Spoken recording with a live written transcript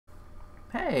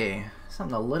Hey,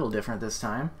 something a little different this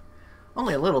time.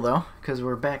 Only a little though, because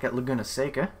we're back at Laguna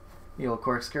Seca, the old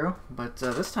corkscrew. But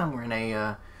this time we're in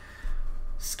a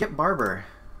Skip Barber.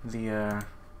 The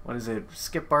what is it?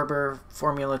 Skip Barber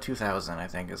Formula 2000, I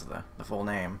think is the full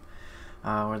name.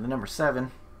 We're the number 7,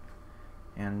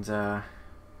 and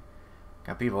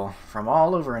got people from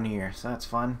all over in here, so that's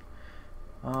fun.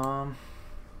 I'm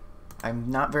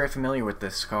not very familiar with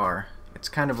this car. It's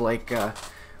kind of like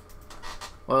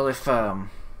well, if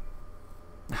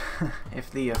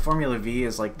if the Formula V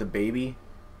is like the baby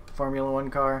Formula 1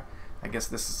 car, I guess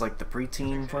this is like the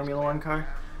preteen Formula 1 car.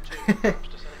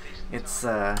 It's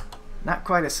not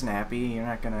quite as snappy. You're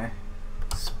not gonna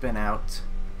spin out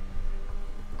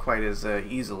quite as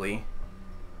easily.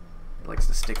 It likes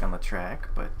to stick on the track,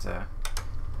 but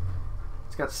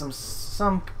it's got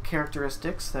some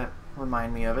characteristics that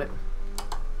remind me of it.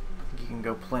 I think you can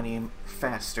go plenty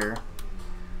faster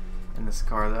in this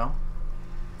car though.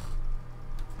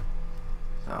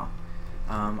 So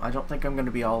I don't think I'm going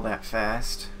to be all that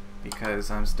fast because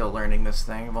I'm still learning this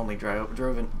thing. I've only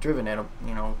driven it,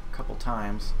 a couple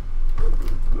times.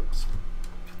 Oops.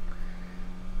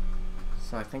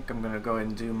 So I think I'm going to go ahead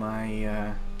and do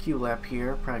my Q lap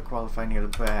here, probably qualify near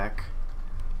the back,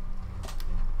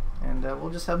 and we'll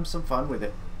just have some fun with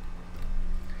it.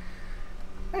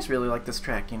 I just really like this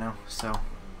track, so,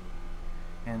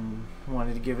 and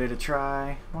wanted to give it a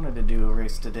try, wanted to do a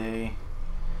race today,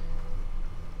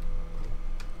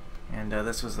 and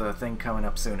this was the thing coming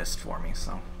up soonest for me,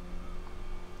 so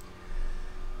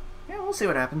yeah, we'll see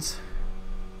what happens.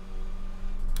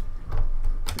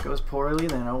 If it goes poorly,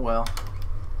 then oh well.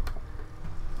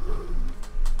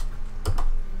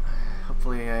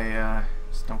 Hopefully I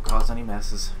just don't cause any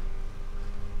messes.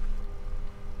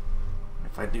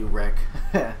 If I do wreck,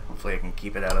 hopefully I can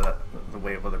keep it out of the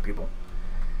way of other people.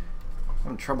 I'm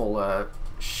having trouble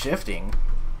shifting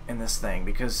in this thing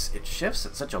because it shifts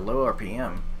at such a low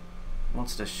RPM. It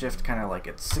wants to shift kind of like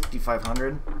at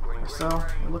 6,500 or so,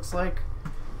 it looks like.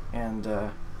 And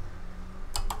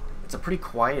it's a pretty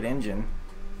quiet engine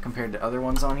compared to other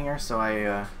ones on here, so I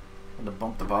had to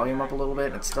bump the volume up a little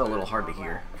bit. It's still a little hard to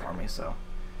hear for me, so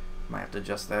I might have to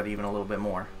adjust that even a little bit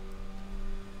more.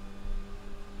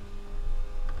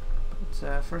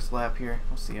 But first lap here,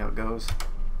 we'll see how it goes.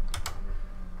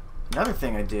 Another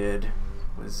thing I did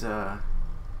was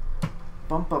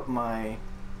bump up my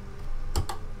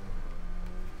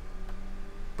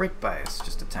brake bias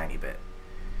just a tiny bit.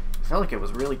 I felt like it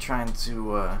was really trying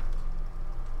to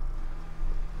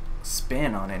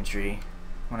spin on entry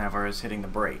whenever I was hitting the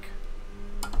brake.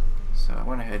 So I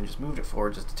went ahead and just moved it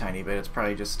forward just a tiny bit. It's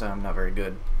probably just not very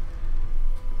good.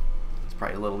 It's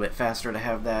probably a little bit faster to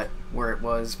have that where it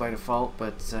was by default,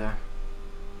 but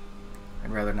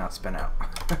I'd rather not spin out.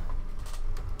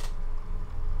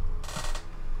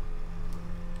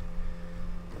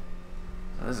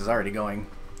 So this is already going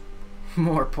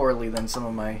more poorly than some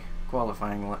of my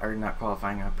qualifying, or not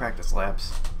qualifying, practice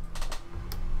laps.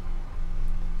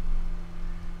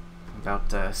 About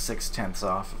 6/10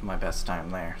 off of my best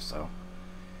time there, so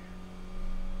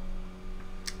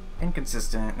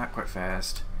inconsistent, not quite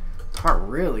fast. The car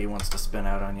really wants to spin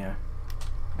out on you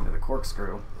into the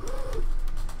corkscrew.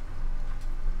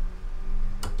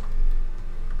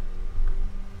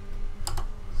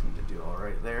 Seem to do all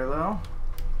right there though.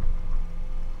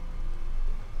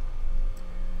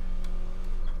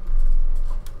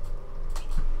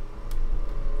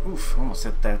 Oof, almost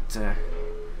hit that the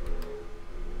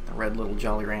red little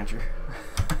Jolly Rancher.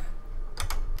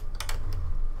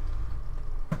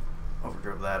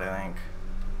 Overdrove that, I think.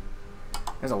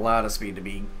 There's a lot of speed to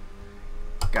be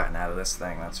gotten out of this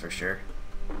thing, that's for sure.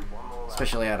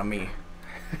 Especially out of me.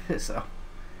 So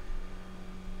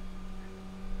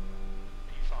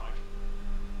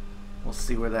we'll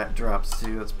see where that drops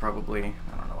to. That's probably,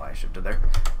 I don't know why I shifted there.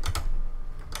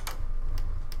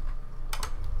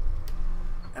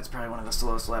 That's probably one of the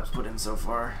slowest laps put in so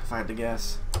far, if I had to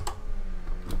guess.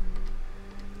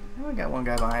 And we got one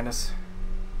guy behind us,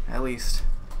 at least.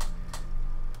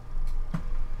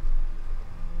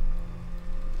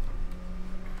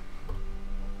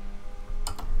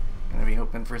 Gonna be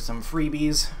hoping for some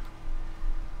freebies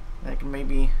that I can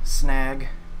maybe snag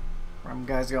from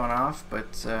guys going off,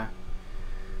 but I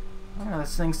don't know,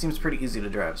 this thing seems pretty easy to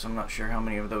drive, so I'm not sure how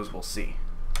many of those we'll see.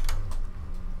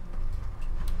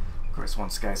 Of course,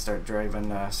 once guys start driving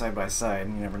side by side,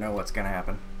 you never know what's going to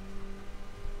happen.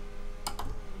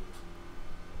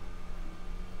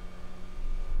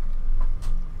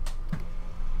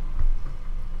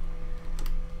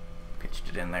 Pitched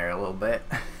it in there a little bit.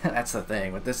 That's the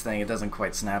thing. With this thing, it doesn't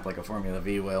quite snap like a Formula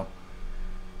V will.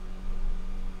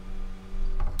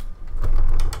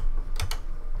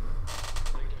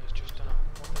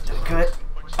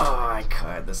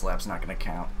 this lap's not going to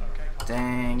count.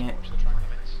 Dang it.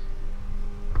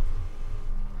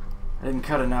 I didn't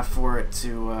cut enough for it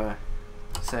to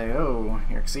say, oh,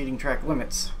 you're exceeding track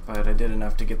limits, but I did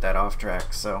enough to get that off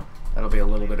track, so that'll be a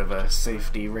little bit of a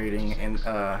safety rating and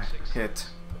hit.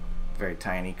 Very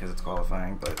tiny because it's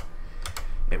qualifying, but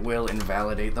it will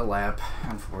invalidate the lap,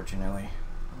 unfortunately.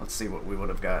 Let's see what we would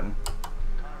have gotten.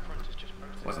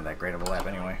 Wasn't that great of a lap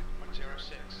anyway.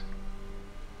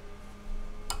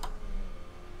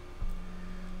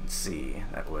 Let's see,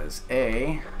 that was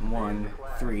a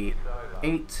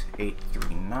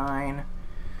 138.839.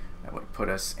 That would put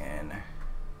us in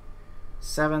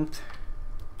 7th,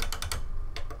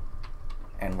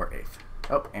 and we're 8th.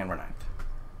 Oh, and we're 9th.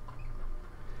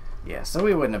 Yeah, so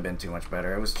we wouldn't have been too much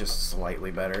better. It was just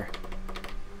slightly better.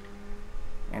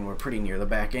 And we're pretty near the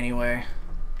back anyway,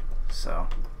 so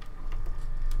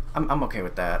I'm okay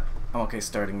with that. I'm okay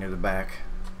starting near the back.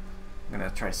 I'm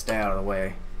gonna try to stay out of the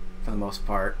way for the most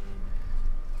part.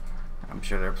 I'm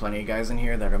sure there are plenty of guys in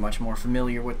here that are much more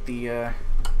familiar with the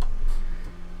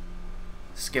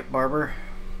Skip Barber.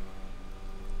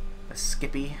 The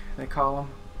Skippy, they call him.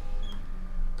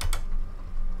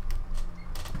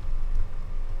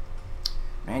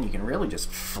 Man, you can really just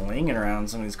fling it around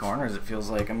some of these corners, it feels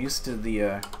like. I'm used to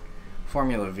the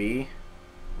Formula V,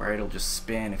 where it'll just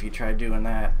spin if you try doing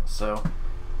that, so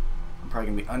I'm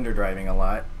probably going to be underdriving a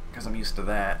lot, because I'm used to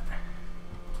that.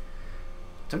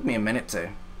 It took me a minute to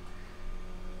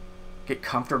get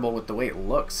comfortable with the way it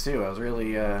looks, too. I was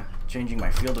really changing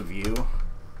my field of view.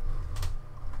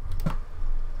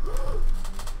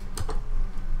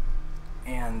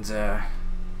 And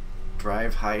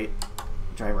driver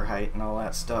height and all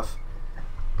that stuff.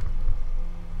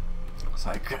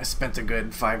 So I spent a good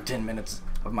 5-10 minutes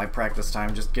of my practice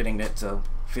time just getting it to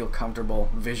feel comfortable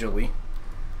visually.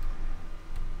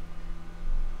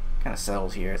 Kind of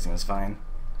settled here, it seems fine.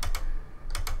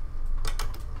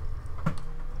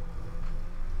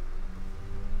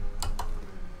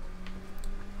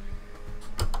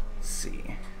 Let's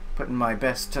see, putting my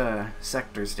best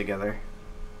sectors together.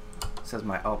 It says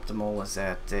my optimal is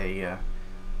at a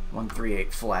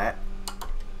 138 flat,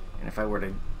 and if I were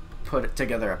to put it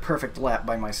together a perfect lap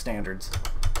by my standards,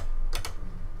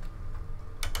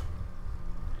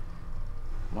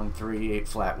 138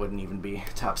 flat wouldn't even be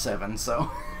top 7, so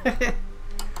yeah,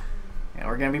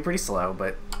 we're gonna be pretty slow,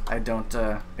 but I don't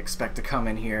expect to come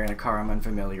in here in a car I'm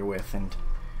unfamiliar with and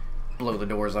blow the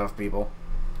doors off people.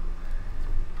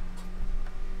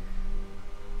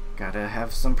 Gotta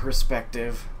have some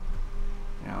perspective.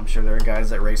 You know, I'm sure there are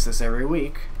guys that race this every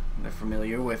week. They're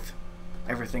familiar with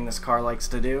everything this car likes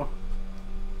to do.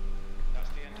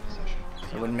 So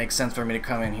it wouldn't make sense for me to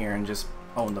come in here and just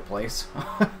own the place.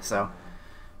 So,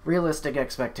 realistic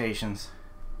expectations.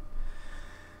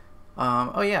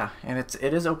 Oh yeah, and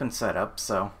it is open setup,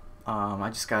 so I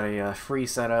just got a free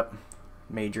setup,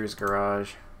 Major's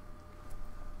Garage.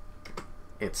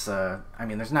 It's I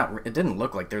mean, it didn't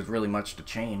look like there's really much to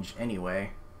change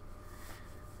anyway.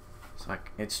 So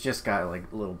it's just got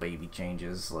like little baby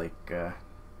changes, like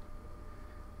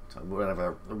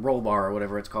whatever, the roll bar or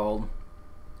whatever it's called.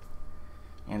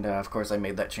 And of course I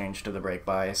made that change to the brake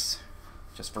bias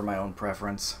just for my own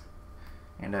preference.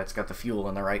 And it's got the fuel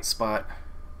in the right spot,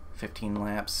 15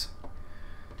 laps.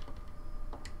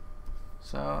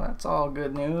 So that's all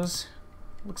good news.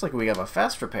 Looks like we have a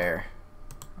fast repair.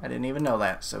 I didn't even know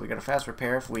that. So we got a fast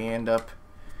repair if we end up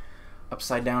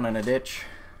upside down in a ditch.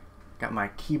 Got my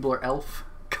Keebler Elf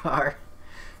car.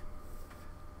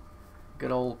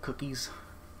 Good old cookies.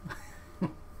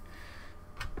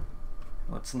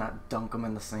 Let's not dunk them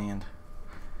in the sand.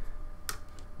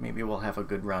 Maybe we'll have a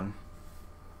good run.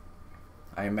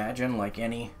 I imagine, like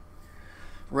any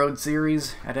road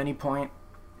series, at any point,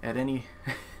 at any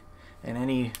in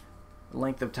any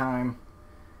length of time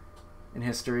in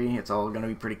history, it's all going to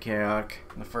be pretty chaotic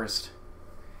in the first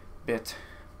bit.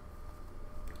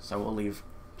 So we'll leave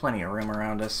plenty of room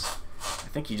around us. I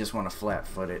think you just want to flat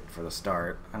foot it for the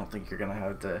start. I don't think you're going to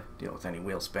have to deal with any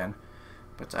wheel spin.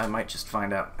 But I might just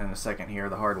find out in a second here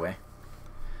the hard way.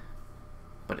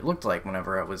 But it looked like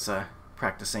whenever I was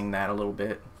practicing that a little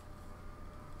bit,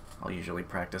 I'll usually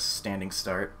practice standing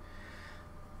start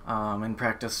and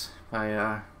practice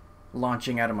by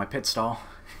launching out of my pit stall.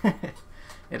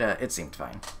 It seemed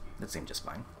fine. It seemed just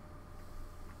fine.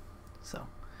 So,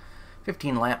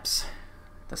 15 laps.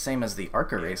 The same as the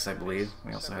ARCA race, I believe.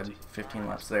 We also had 15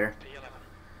 laps there.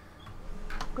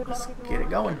 Let's get it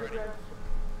going.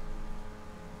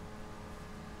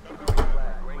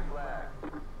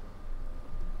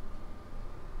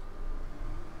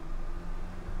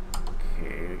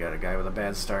 Okay, we got a guy with a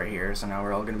bad start here, so now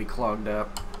we're all going to be clogged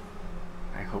up.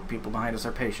 I I hope people behind us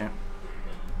are patient.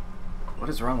 What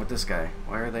is wrong with this guy?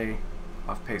 Why are they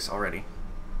off pace already?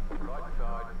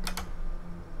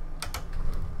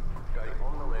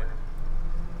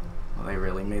 Well, they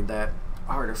really made that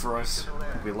harder for us.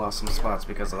 I think we lost some spots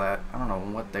because of that. I don't know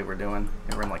what they were doing.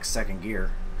 They were in like second gear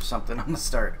or something on the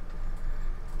start.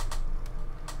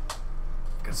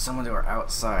 Got someone to our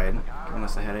outside giving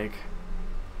us a headache.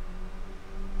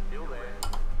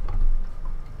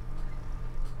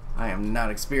 I am not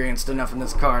experienced enough in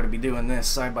this car to be doing this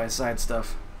side-by-side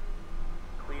stuff.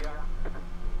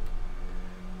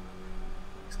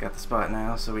 He's got the spot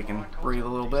now, so we can breathe a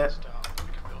little bit.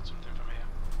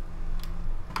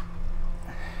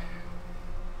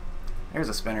 There's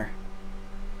a spinner.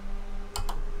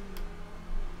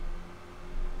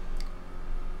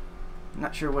 I'm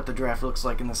not sure what the draft looks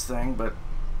like in this thing, but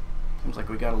seems like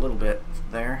we got a little bit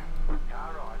there.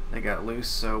 They got loose,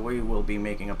 so we will be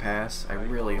making a pass. I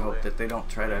really hope that they don't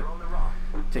try to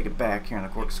take it back here in the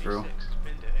corkscrew.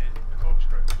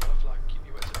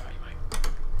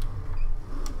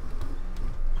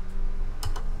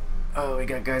 Oh, we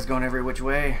got guys going every which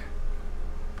way.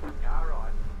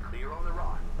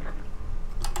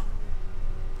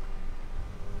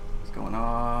 It's going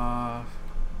off.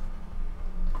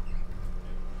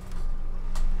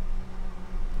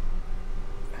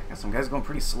 Got some guys going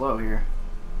pretty slow here.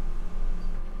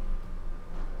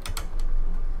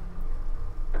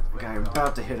 Guy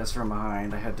about to hit us from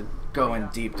behind. I had to go in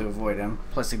deep to avoid him.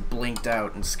 Plus he blinked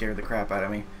out and scared the crap out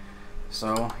of me.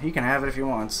 So he can have it if he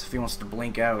wants. If he wants to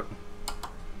blink out.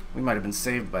 We might have been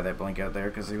saved by that blink out there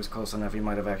because he was close enough he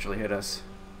might have actually hit us.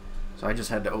 So I just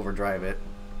had to overdrive it.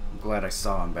 I'm glad I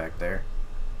saw him back there.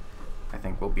 I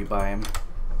think we'll be by him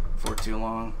for too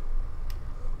long.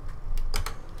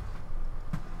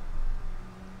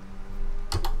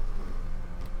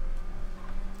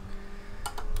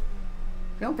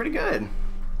 Feeling pretty good.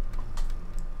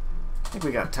 I think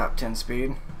we got top 10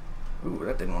 speed. Ooh,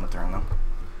 that didn't want to turn though.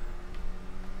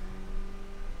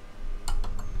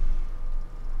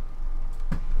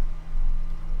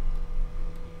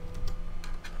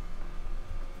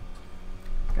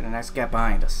 Got a nice gap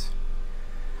behind us.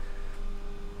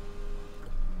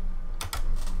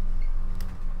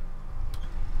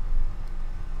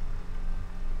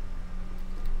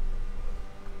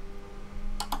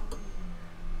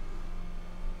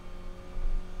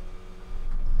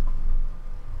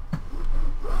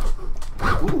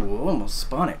 Ooh, almost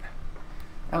spun it.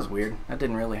 That was weird. That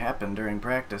didn't really happen during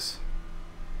practice.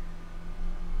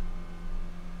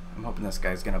 I'm hoping this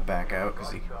guy's gonna back out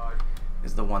because he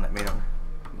is the one that made a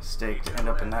mistake to end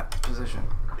up in that position.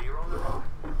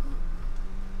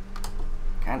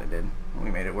 Kinda did. We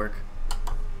made it work.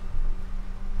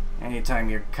 Anytime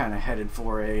you're kinda headed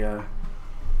for a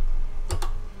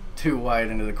too wide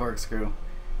into the corkscrew,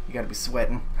 you gotta be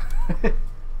sweating.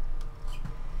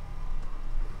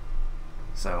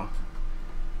 So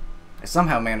I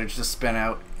somehow managed to spin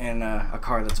out in a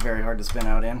car that's very hard to spin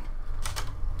out in.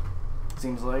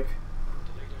 Seems like.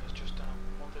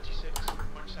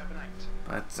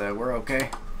 But we're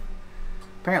okay.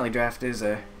 Apparently draft is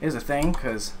a thing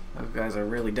because those guys are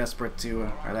really desperate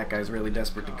to, or that guy's really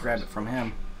desperate to grab it from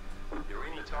him. You're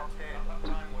in the top 10. That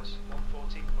time was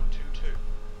 1:14.22.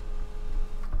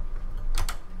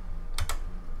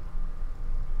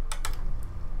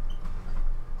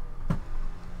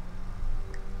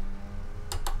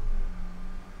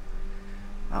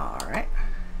 Alright.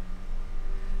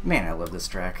 Man, I love this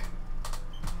track.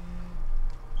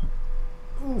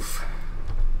 Oof.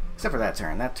 Except for that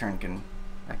turn. That turn can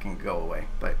go away.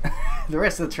 But the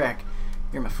rest of the track,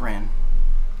 you're my friend.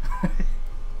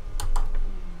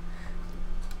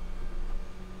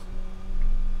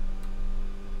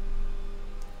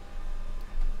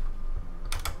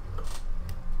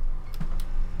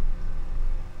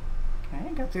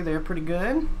 Okay, got through there pretty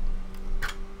good.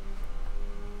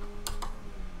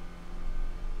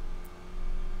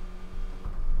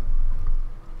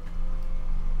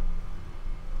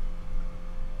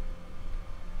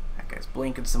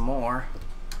 Blinking some more.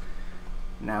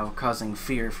 Now causing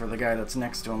fear for the guy that's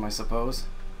next to him, I suppose.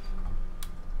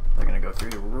 They're gonna go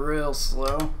through real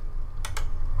slow.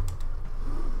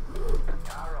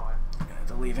 Gonna have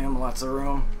to leave him lots of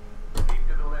room. Keep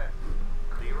to the left.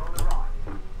 Clear on the right.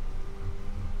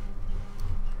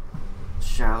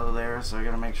 Shallow there, so I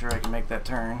gotta make sure I can make that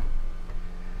turn.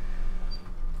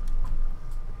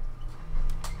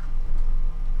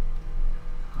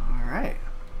 Alright.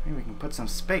 Maybe we can put some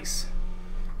space.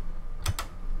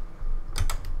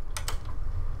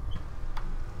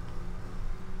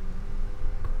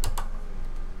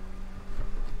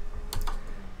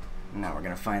 Now we're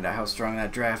gonna find out how strong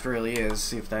that draft really is.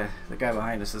 See if the guy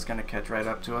behind us is gonna catch right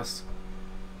up to us.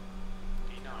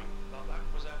 D9. That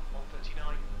was at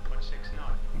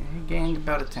 139.69. Yeah, he gained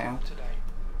about a tenth. Today.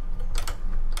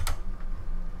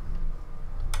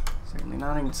 Certainly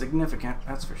not insignificant,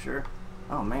 that's for sure.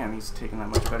 Oh man, he's taking that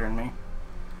much better than me.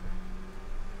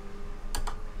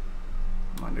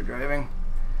 I'm under driving,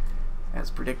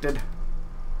 as predicted.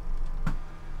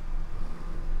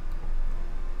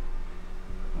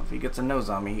 Well, if he gets a nose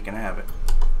on me, he can have it.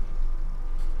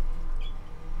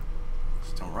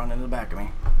 Just don't run into the back of me.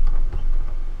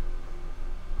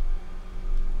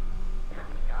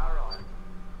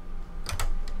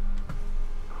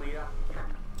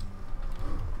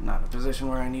 Not in a position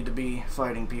where I need to be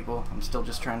fighting people. I'm still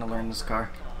just trying to learn this car.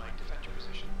 Come on, mate. Defend your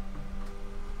position.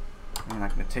 I'm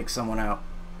not going to take someone out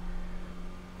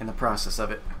in the process of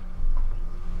it.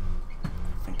 I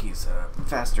think he's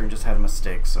faster and just had a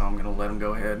mistake, so I'm going to let him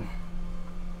go ahead.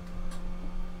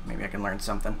 Maybe I can learn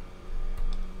something.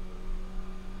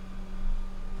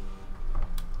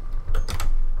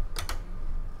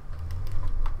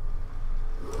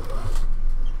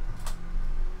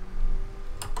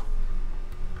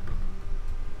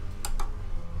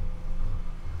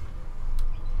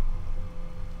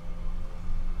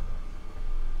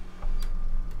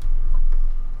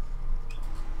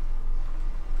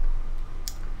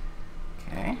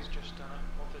 He's just done at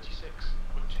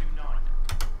 136.29.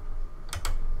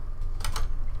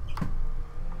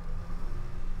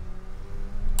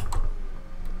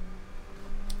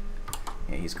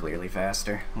 Yeah, he's clearly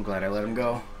faster. I'm glad I let him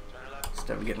go Turn left.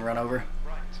 instead of getting run over.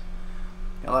 Right.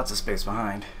 Got lots of space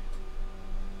behind.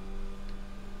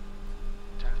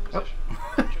 10th Oh. position.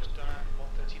 Just done at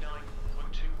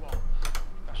 139.21.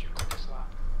 That's your quickest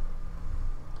lap.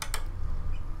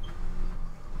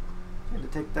 Had to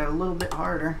take that a little bit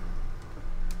harder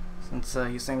since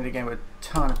you seemed to get a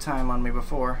ton of time on me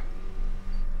before.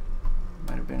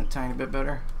 Might have been a tiny bit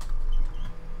better.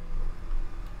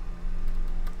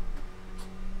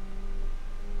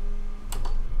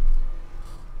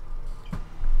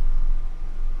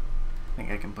 I think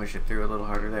I can push it through a little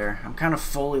harder there. I'm kind of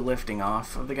fully lifting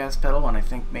off of the gas pedal, and I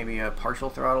think maybe a partial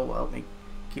throttle will help me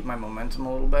keep my momentum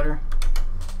a little better.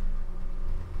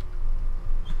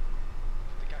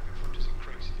 The gap in front has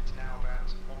increased. It's now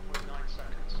about 1.9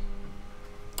 seconds.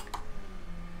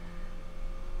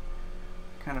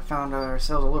 Kind of found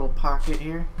ourselves a little pocket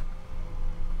here.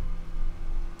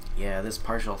 Yeah, this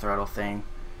partial throttle thing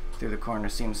through the corner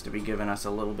seems to be giving us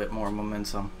a little bit more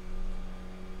momentum.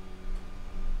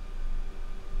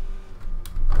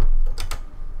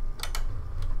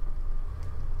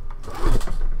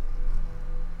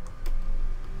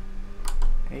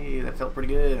 Hey, that felt pretty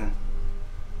good.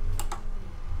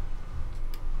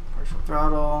 Partial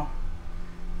throttle.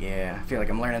 Yeah, I feel like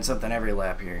I'm learning something every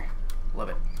lap here. Love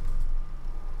it.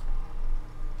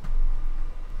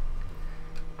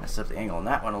 Messed up the angle on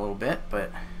that one a little bit,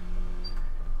 but I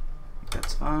think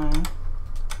that's fine.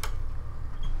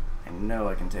 I know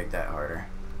I can take that harder,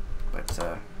 but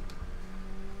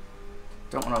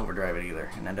don't want to overdrive it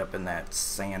either and end up in that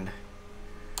sandy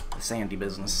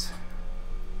business.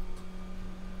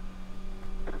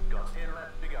 Got 10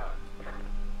 laps to go.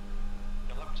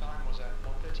 The lap time was at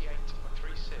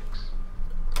 138.36.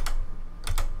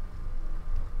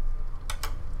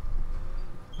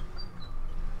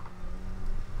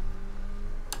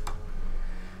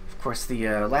 Of course, the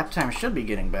lap time should be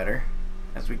getting better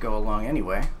as we go along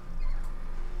anyway.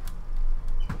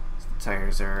 The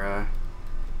tires are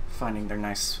finding their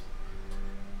nice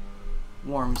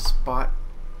warm spot,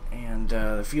 and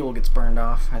the fuel gets burned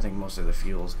off. I think most of the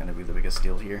fuel is going to be the biggest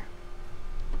deal here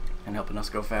and helping us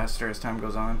go faster as time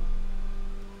goes on.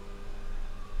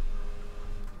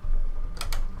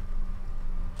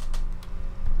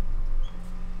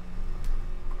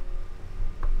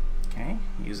 Okay,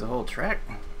 use the whole track.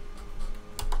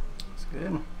 That's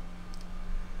good.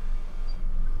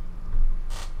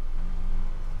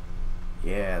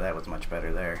 Yeah, that was much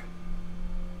better there.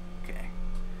 Okay.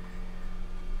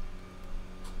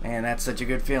 Man, that's such a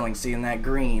good feeling, seeing that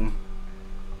green.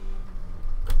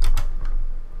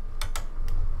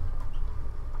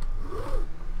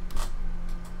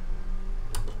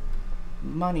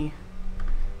 Money.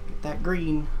 Get that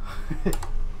green. These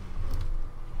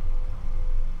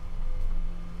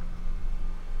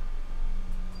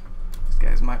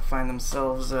guys might find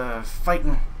themselves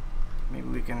fighting. Maybe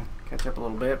we can catch up a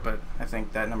little bit, but I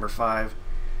think that number 5,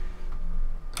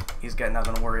 he's got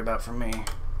nothing to worry about from me.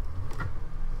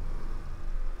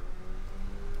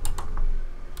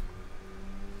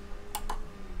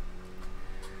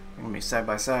 We're gonna be side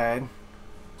by side.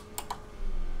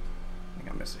 I think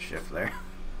I'm miss a shift there.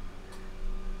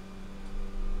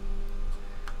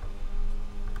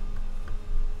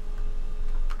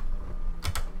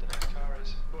 The next car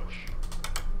is Bush.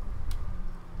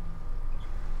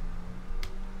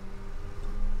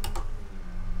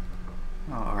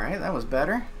 Alright, that was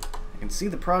better. I can see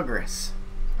the progress.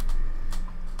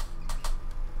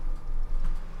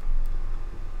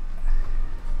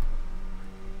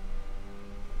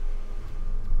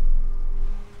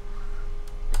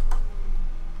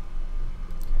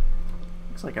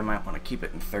 Looks like I might want to keep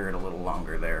it in third a little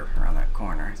longer there around that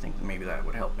corner. I think maybe that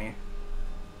would help me.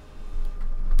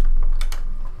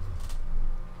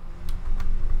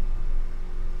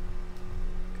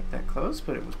 Got that close,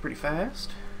 but it was pretty fast.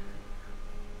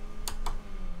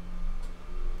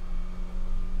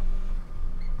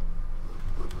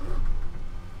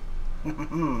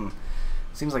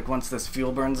 Seems like once this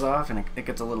fuel burns off and it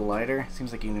gets a little lighter,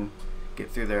 seems like you can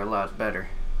get through there a lot better.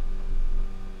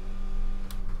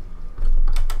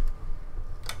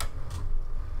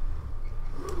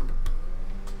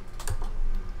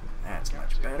 That's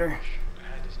much better.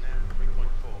 Ahead is now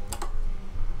 3.4.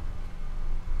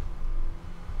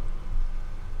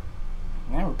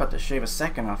 Now we're about to shave a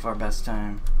second off our best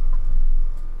time.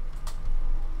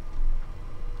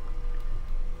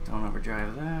 Don't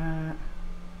overdrive that.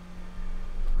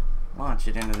 Launch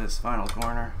it into this final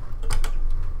corner.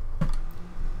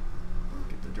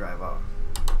 Get the drive off.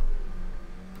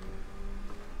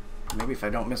 Maybe if I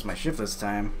don't miss my shift this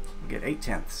time, I'll get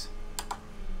 8/10.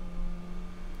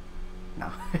 No.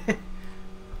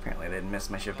 Apparently I didn't miss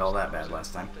my shift all that bad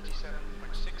last time.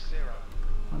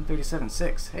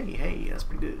 137.6. Hey, that's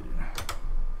pretty good.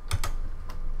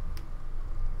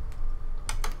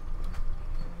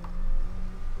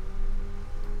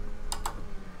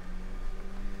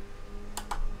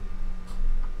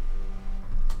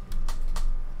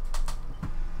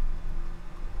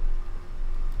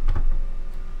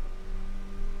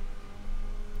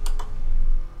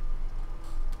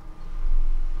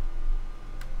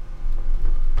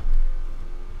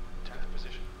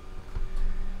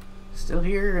 Still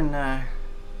here in my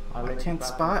 10th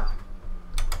spot.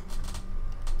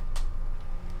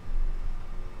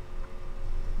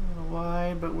 A little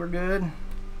wide, but we're good.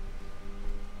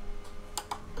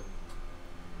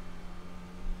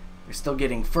 They're still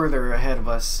getting further ahead of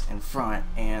us in front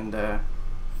and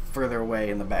further away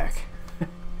in the back.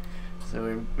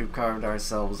 So we've carved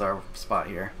ourselves our spot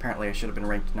here. Apparently I should have been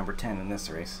ranked number 10 in this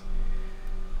race.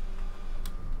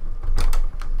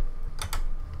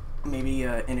 Maybe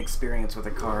inexperience with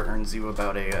a car earns you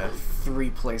about a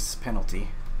 3-place penalty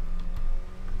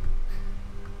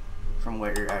from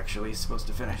where you're actually supposed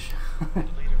to finish. The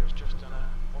leader has just done a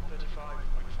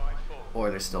 135.54. Or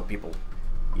there's still people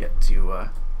yet to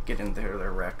get into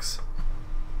their wrecks.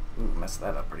 Ooh, messed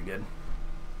that up pretty good.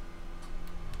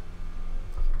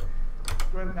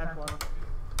 Okay,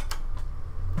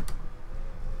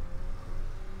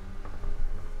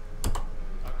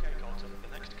 Colton, the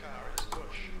next car is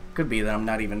Bush. Could be that I'm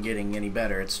not even getting any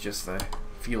better, it's just the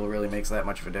fuel really makes that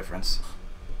much of a difference.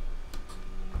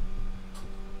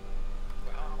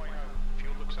 We're halfway home.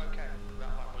 Fuel looks okay. That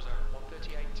lap was a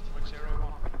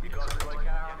 138.01. You got the right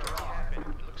car on the right. It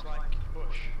looks like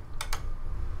Bush.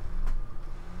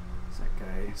 Is that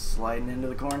guy sliding into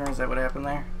the corner? Is that what happened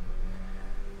there?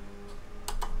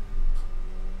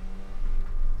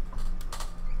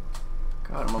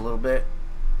 Caught him a little bit.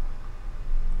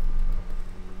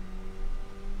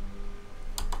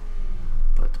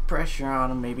 Put the pressure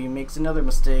on him, maybe he makes another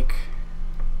mistake.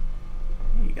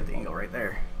 Hey, you got the angle right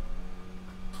there.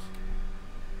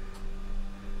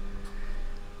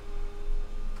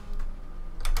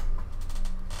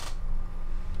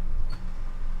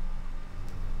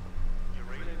 You're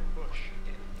reeling Bush.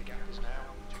 The gap is now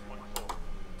 2.4.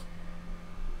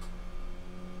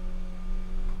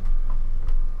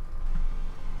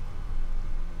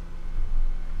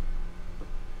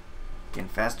 Getting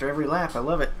faster every lap, I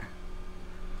love it.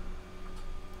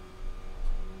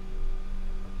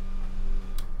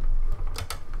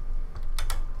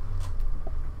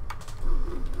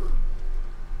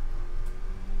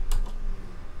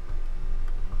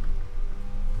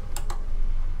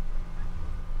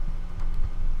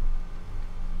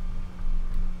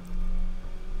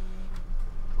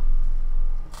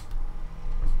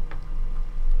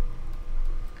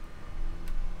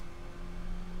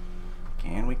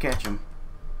 Can we catch him?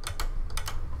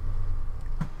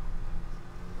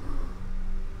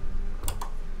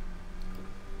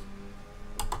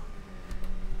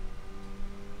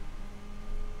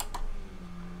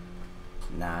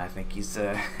 Nah, I think he's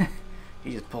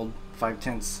he just pulled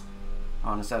 5/10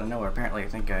 on us out of nowhere. Apparently, I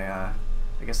think I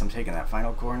I guess I'm taking that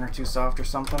final corner too soft or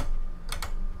something.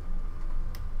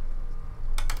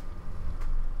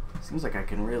 Seems like I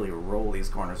can really roll these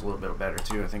corners a little bit better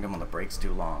too. I think I'm on the brakes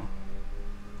too long.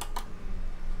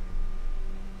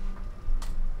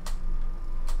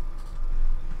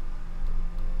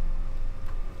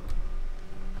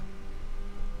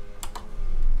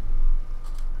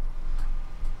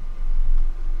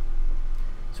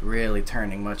 It's really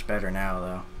turning much better now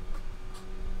though.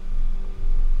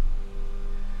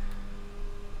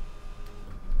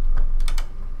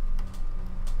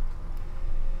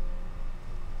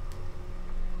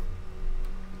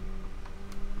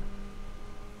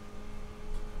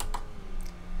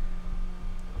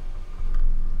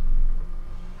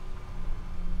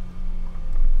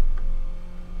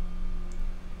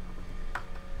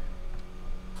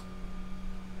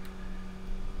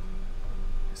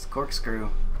 Corkscrew.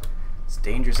 It's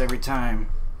dangerous every time.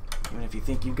 Even if you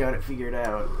think you've got it figured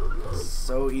out, it's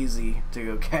so easy to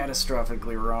go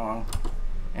catastrophically wrong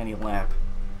any lap.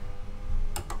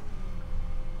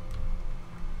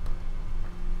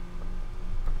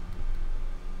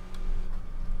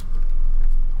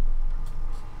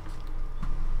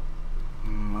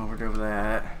 Overdrove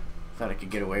that. Thought I could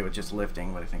get away with just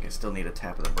lifting, but I think I still need a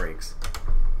tap of the brakes.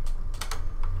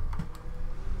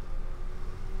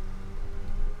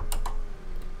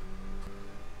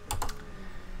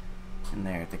 And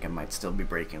there, I think I might still be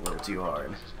braking a little too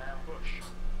hard.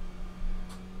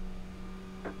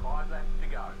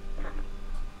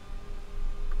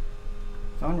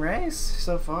 Fun race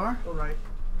so far. All right.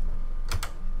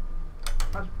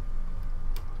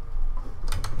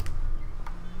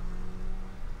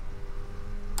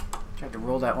 Tried to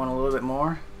roll that one a little bit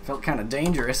more. Felt kind of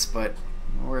dangerous, but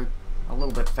we're a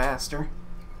little bit faster.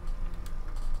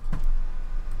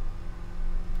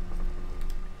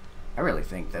 I really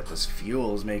think that this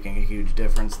fuel is making a huge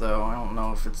difference, though. I don't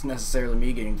know if it's necessarily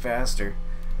me getting faster.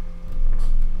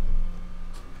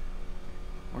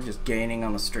 We're just gaining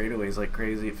on the straightaways like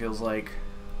crazy, it feels like.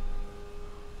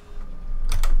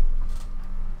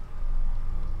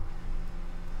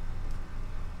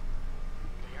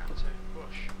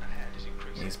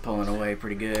 He's pulling away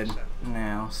pretty good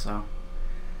now, so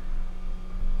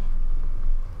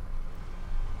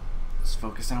let's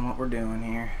focus on what we're doing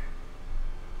here.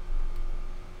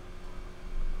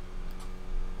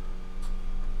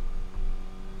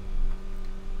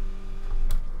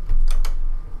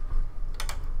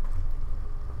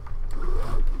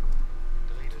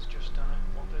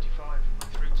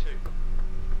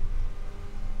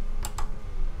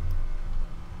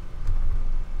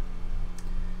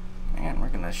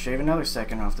 Shave another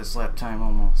second off this lap time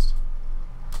almost.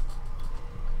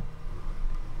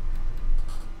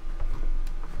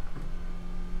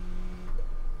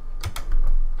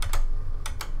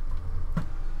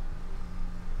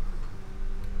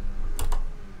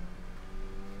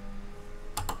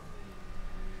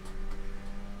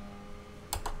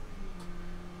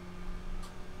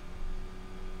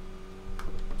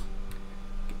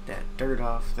 Get that dirt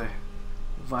off the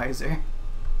visor.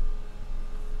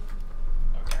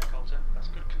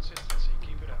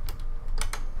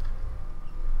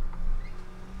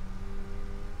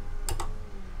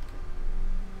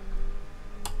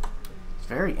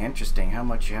 Very interesting how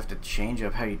much you have to change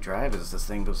up how you drive as this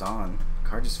thing goes on. The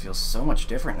car just feels so much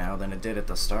different now than it did at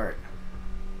the start.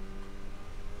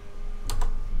 I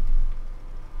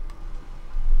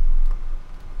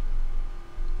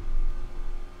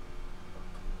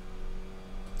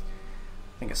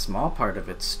think a small part of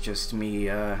it's just me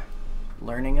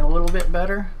learning it a little bit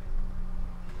better,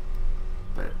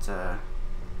 but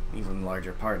even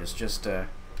larger part is just the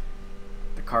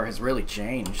car has really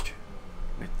changed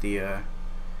with the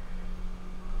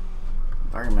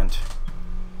environment.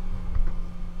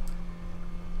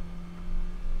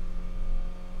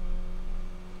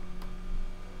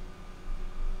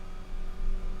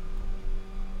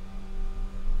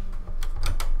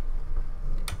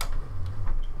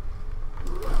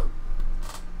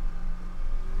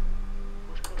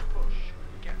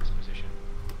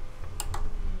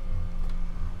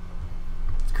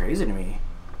 It's crazy to me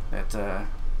that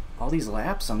all these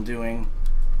laps I'm doing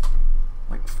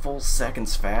like full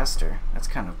seconds faster. That's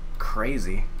kind of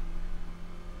crazy.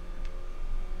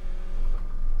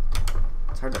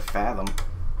 It's hard to fathom.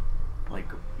 Like,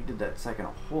 you did that second a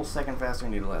whole second faster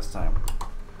than you did last time.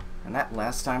 And that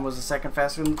last time was a second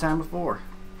faster than the time before.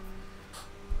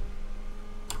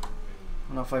 I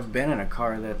don't know if I've been in a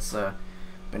car that's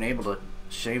been able to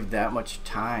shave that much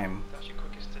time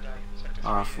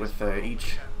off with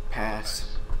each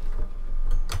pass.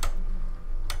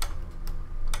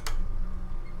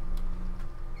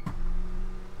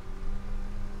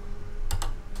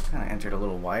 Kind of entered a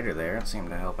little wider there. It seemed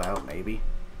to help out, maybe.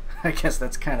 I guess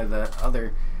that's kind of the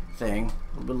other thing.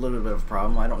 A little bit of a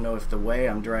problem. I don't know if the way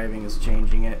I'm driving is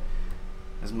changing it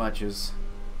as much as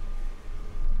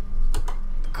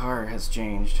the car has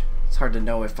changed. It's hard to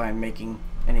know if I'm making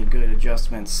any good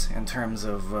adjustments in terms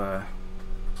of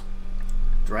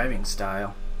driving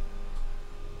style.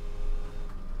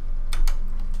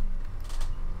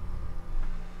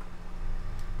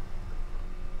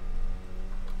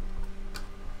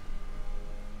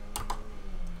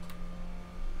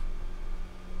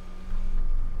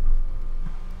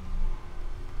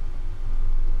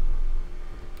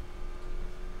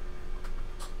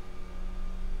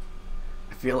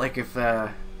 I feel like if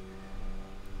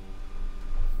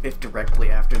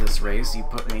directly after this race you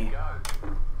put me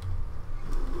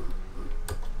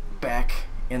back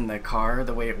in the car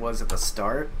the way it was at the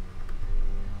start,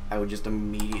 I would just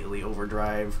immediately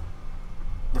overdrive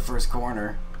the first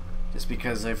corner, just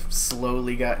because I've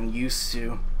slowly gotten used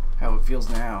to how it feels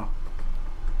now.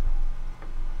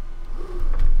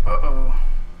 Uh-oh.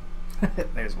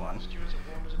 There's one.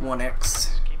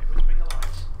 1X. Keep it between the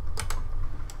lines.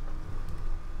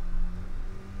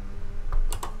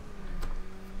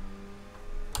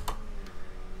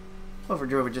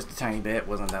 Overdrove it just a tiny bit,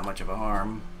 wasn't that much of a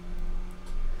harm.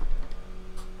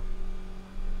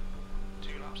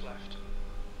 2 laps left.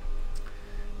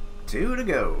 2 to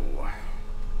go.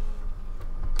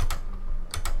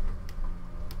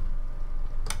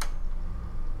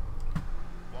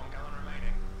 1 gallon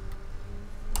remaining.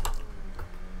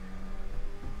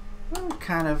 Well,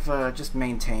 kind of just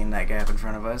maintain that gap in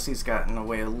front of us. He's gotten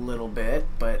away a little bit,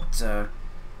 but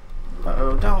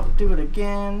uh-oh, don't do it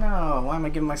again. No, why am I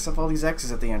giving myself all these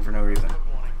X's at the end for no reason? Good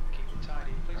morning. Keep it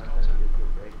tidy. Please contact.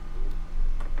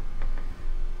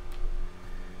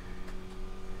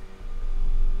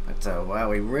 But wow,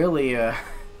 we really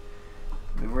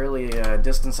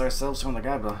distanced ourselves from the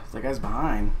guys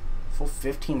behind. Full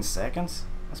 15 seconds.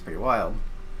 That's pretty wild.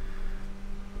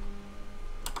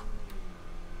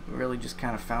 We really just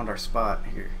kind of found our spot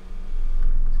here.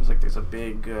 Seems like there's a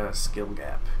big skill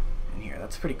gap in here.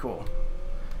 That's pretty cool.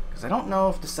 Because I don't know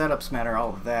if the setups matter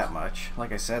all that much.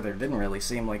 Like I said, there didn't really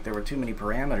seem like there were too many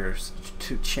parameters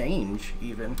to change,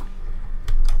 even.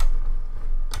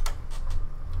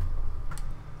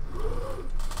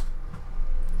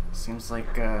 Seems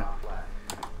like a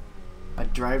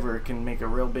driver can make a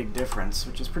real big difference,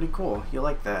 which is pretty cool. You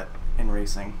like that in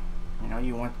racing. You know,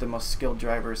 you want the most skilled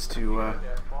drivers to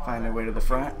find their way to the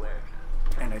front.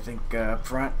 And I think up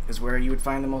front is where you would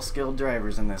find the most skilled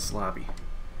drivers in this lobby.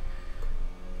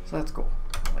 So that's cool.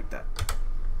 I like that.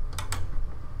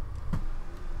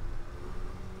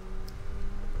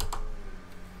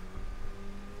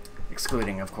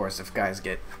 Excluding, of course, if guys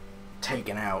get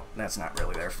taken out. That's not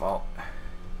really their fault.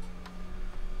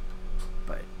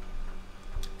 But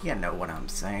you know what I'm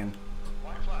saying.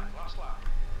 White flag, last lap.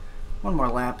 One more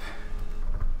lap.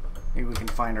 Maybe we can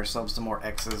find ourselves some more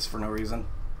X's for no reason.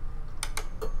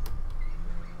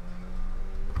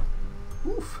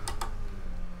 Oof.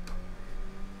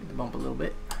 Hit the bump a little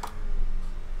bit.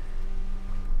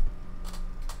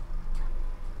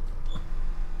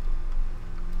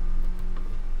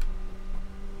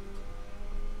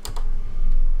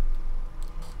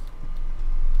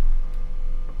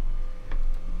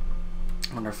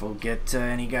 Wonder if we'll get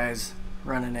any guys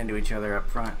running into each other up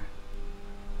front.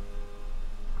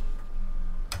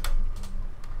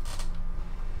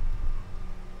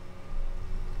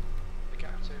 The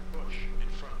gap to Bush in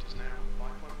front is now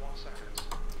 5.1 seconds.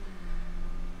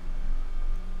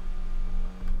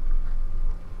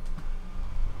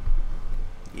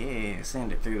 Yeah,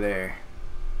 send it through there.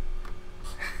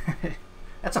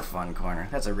 That's a fun corner.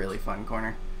 That's a really fun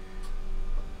corner.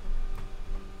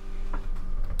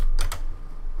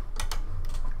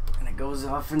 And it goes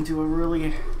off into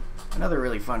another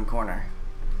really fun corner.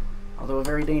 Although a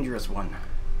very dangerous one.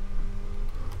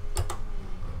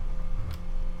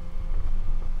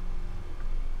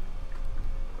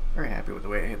 Very happy with the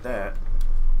way I hit that.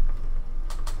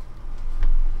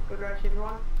 Good direction,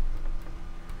 everyone.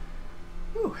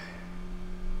 Whew.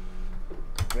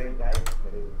 Great, guys.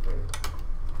 Very great.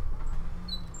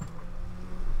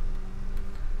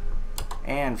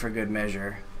 And for good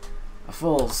measure, a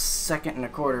full 1.25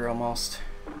 seconds almost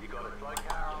You got a slow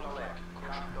car on the left.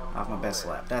 off my best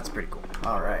lap. That's pretty cool.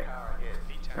 Alright.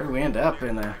 Where do we end up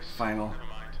in the final?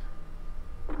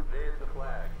 There's the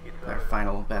flag. It's Our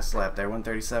final best lap there,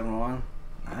 137.1.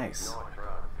 Nice.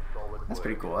 That's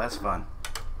pretty cool. That's fun.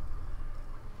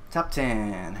 Top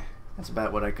 10. That's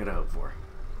about what I could have hoped for.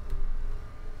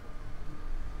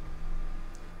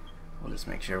 We'll just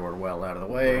make sure we're well out of the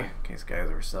way in case guys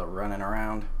are still running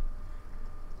around.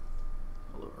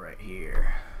 pull it right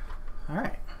here.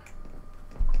 Alright.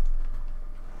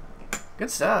 Good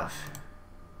stuff.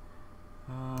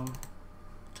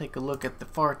 Take a look at the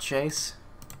far chase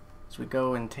as we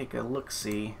go and take a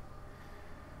look-see.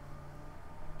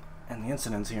 And the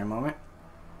incidents here in a moment.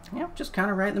 Yep, just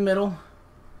kind of right in the middle.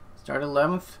 Started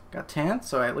 11th, got 10th,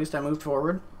 so at least I moved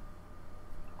forward.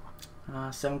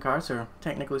 7 cars, so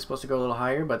technically supposed to go a little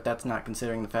higher, but that's not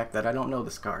considering the fact that I don't know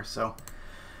this car, so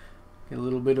get a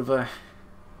little bit of a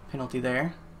penalty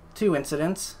there. 2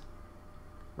 incidents.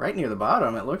 Right near the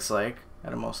bottom, it looks like,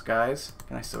 out of most guys.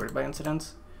 Can I sort it by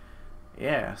incidents?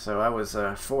 Yeah, so I was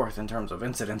 4th in terms of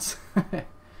incidents. So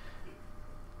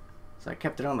I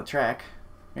kept it on the track.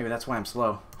 Maybe that's why I'm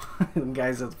slow. The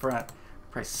guys at the front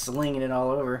probably slinging it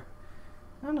all over.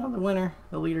 I don't know, the winner,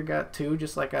 the leader got 2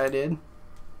 just like I did.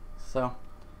 So,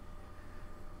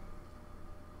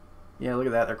 yeah, look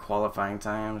at that, their qualifying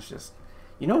times. Just,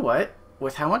 you know what?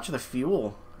 With how much of the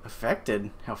fuel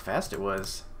affected how fast it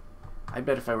was, I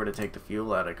bet if I were to take the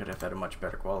fuel out, I could have had a much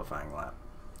better qualifying lap.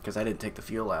 Because I didn't take the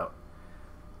fuel out.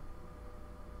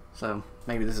 So,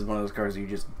 maybe this is one of those cars you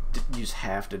just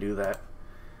have to do that.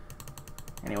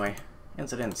 Anyway,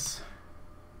 incidents.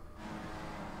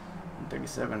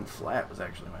 37 flat was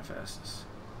actually my fastest.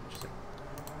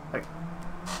 Like,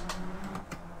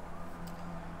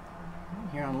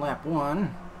 here on lap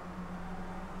 1.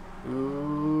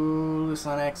 Ooh, loose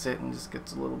on exit and just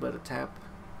gets a little bit of tap.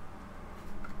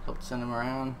 Helped send him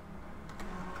around.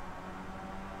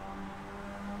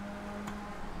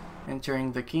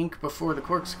 Entering the kink before the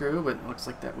corkscrew, but it looks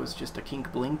like that was just a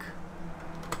kink blink.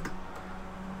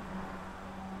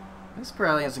 This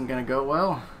probably isn't going to go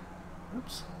well.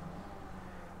 Oops.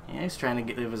 Yeah, he's trying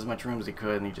to give as much room as he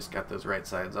could, and he just got those right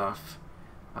sides off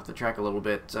the track a little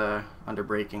bit under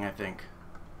braking, I think.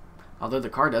 Although the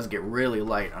car does get really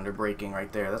light under braking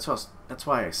right there. That's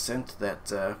why I sent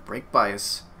that brake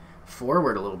bias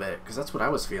forward a little bit, because that's what I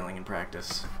was feeling in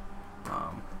practice.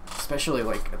 Especially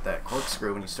like at that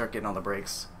corkscrew when you start getting on the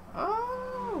brakes.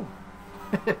 Oh!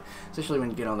 Especially when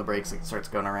you get on the brakes, it starts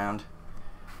going around.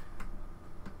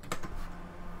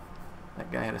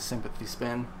 That guy had a sympathy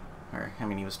spin. Or, I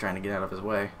mean, he was trying to get out of his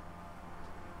way.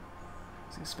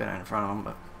 So he spin in front of him,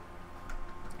 but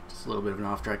just a little bit of an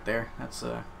off track there. That's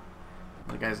the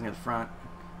guys near the front.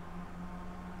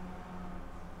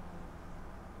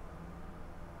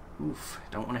 Oof,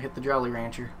 don't want to hit the Jolly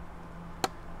Rancher.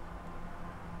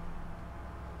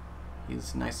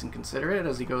 He's nice and considerate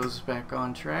as he goes back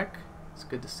on track. It's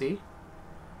good to see.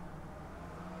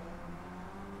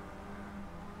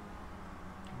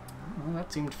 Well,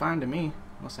 that seemed fine to me,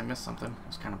 unless I missed something. I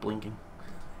was kind of blinking.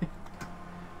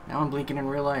 Now I'm blinking in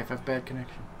real life. I have bad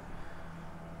connection.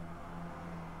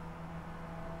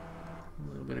 A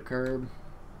little bit of curb.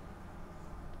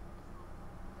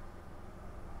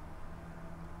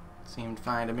 Seemed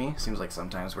fine to me. Seems like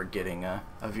sometimes we're getting a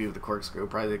view of the corkscrew,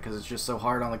 probably because it's just so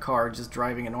hard on the car, just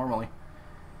driving it normally.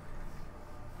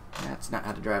 That's not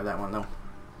how to drive that one, though.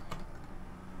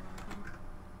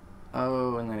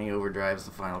 Oh, and then he overdrives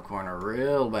the final corner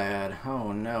real bad.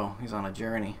 Oh no, he's on a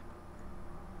journey.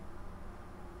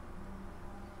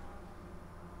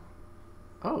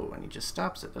 Oh, and he just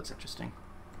stops it. That's interesting.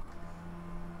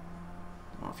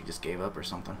 I don't know if he just gave up or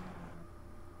something.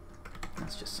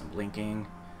 That's just some blinking.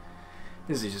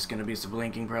 This is just going to be some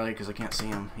blinking probably because I can't see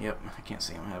him. Yep, I can't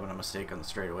see him having a mistake on the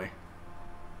straightaway.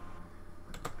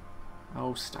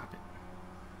 Oh, stop it.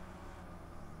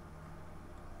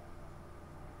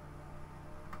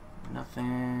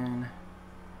 Nothing.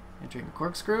 Entering the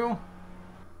corkscrew.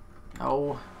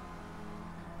 No.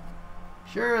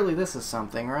 Surely this is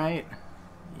something, right?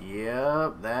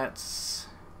 Yep, that's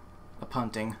a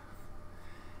punting.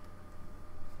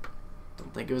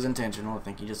 Don't think it was intentional. I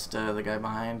think he just, the guy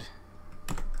behind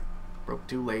broke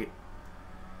too late.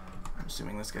 I'm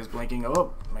assuming this guy's blinking.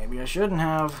 Oh, maybe I shouldn't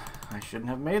have. I shouldn't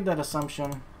have made that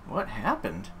assumption. What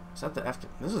happened? Is that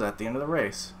this is at the end of the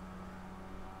race.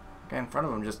 Guy in front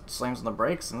of him just slams on the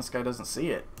brakes and this guy doesn't see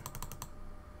it.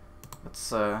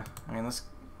 That's I mean, this,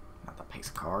 not the pace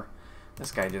car,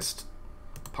 this guy just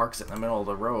parks it in the middle of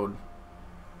the road,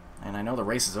 and I know the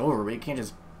race is over, but you can't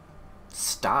just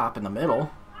stop in the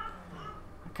middle.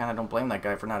 I kinda don't blame that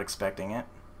guy for not expecting it.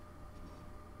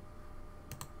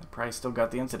 I probably still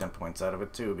got the incident points out of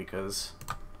it too, because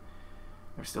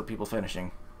there's still people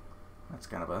finishing. That's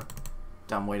kind of a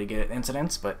dumb way to get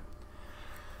incidents, but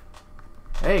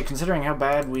hey, considering how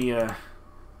bad we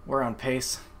were on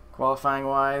pace,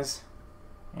 qualifying-wise,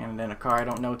 and in a car I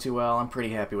don't know too well, I'm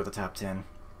pretty happy with the top 10.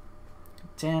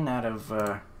 10 out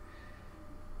of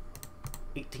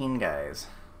 18 guys.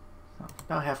 So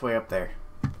about halfway up there.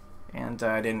 and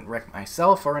I didn't wreck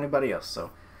myself or anybody else.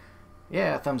 So,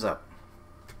 yeah, thumbs up.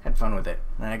 Had fun with it.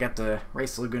 And I got to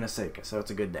race Laguna Seca, so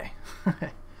it's a good day.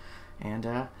 And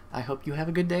I hope you have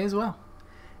a good day as well.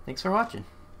 Thanks for watching.